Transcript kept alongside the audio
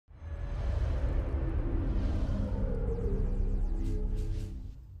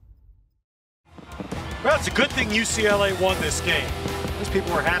Well, it's a good thing UCLA won this game. Those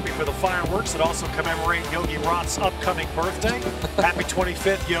people were happy for the fireworks that also commemorate Yogi Roth's upcoming birthday. Happy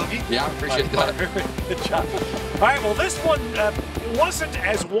 25th, Yogi. Yeah, I appreciate that. Good job. All right, well, this one wasn't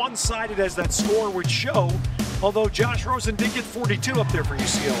as one-sided as that score would show, although Josh Rosen did get 42 up there for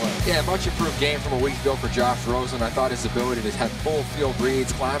UCLA. Yeah, much improved game from a week ago for Josh Rosen. I thought his ability to have full field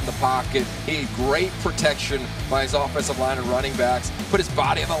reads, climb the pocket, he had great protection by his offensive line and running backs, put his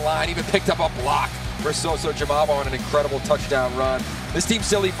body on the line, even picked up a block for Soso Jamabo on an incredible touchdown run. This team's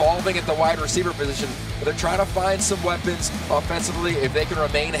still evolving at the wide receiver position, but they're trying to find some weapons offensively. If they can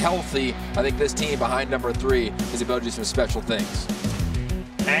remain healthy, I think this team behind number 3 has the ability to do some special things.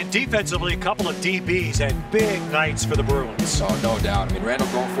 And defensively, a couple of DBs and big nights for the Bruins. Oh, no doubt. I mean, Randall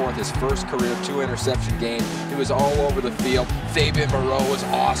Goforth, his first career 2-interception game. He was all over the field. Fabian Moreau was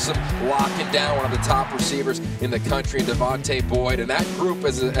awesome, locking down one of the top receivers in the country, and Devontae Boyd. And that group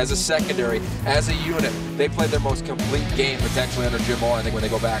as a secondary, as a unit, they played their most complete game potentially under Jim Moore, I think, when they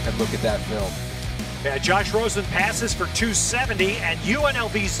go back and look at that film. Yeah, Josh Rosen passes for 270, and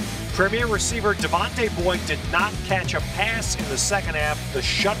UNLV's premier receiver Devontae Boyd did not catch a pass in the second half, the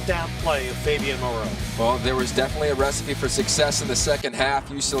shutdown play of Fabian Moreau. Well, there was definitely a recipe for success in the second half.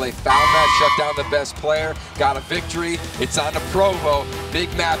 UCLA found that, shut down the best player, got a victory. It's on to Provo. Big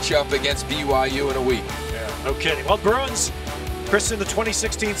matchup against BYU in a week. Yeah, no kidding. Well, Bruins christened the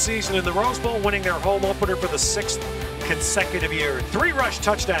 2016 season in the Rose Bowl, winning their home opener for the 6th consecutive year. 3 rush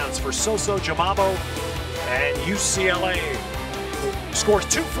touchdowns for Soso Jamabo, and UCLA scores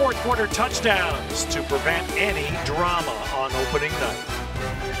 2 fourth-quarter touchdowns to prevent any drama on opening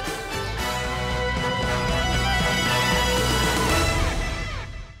night.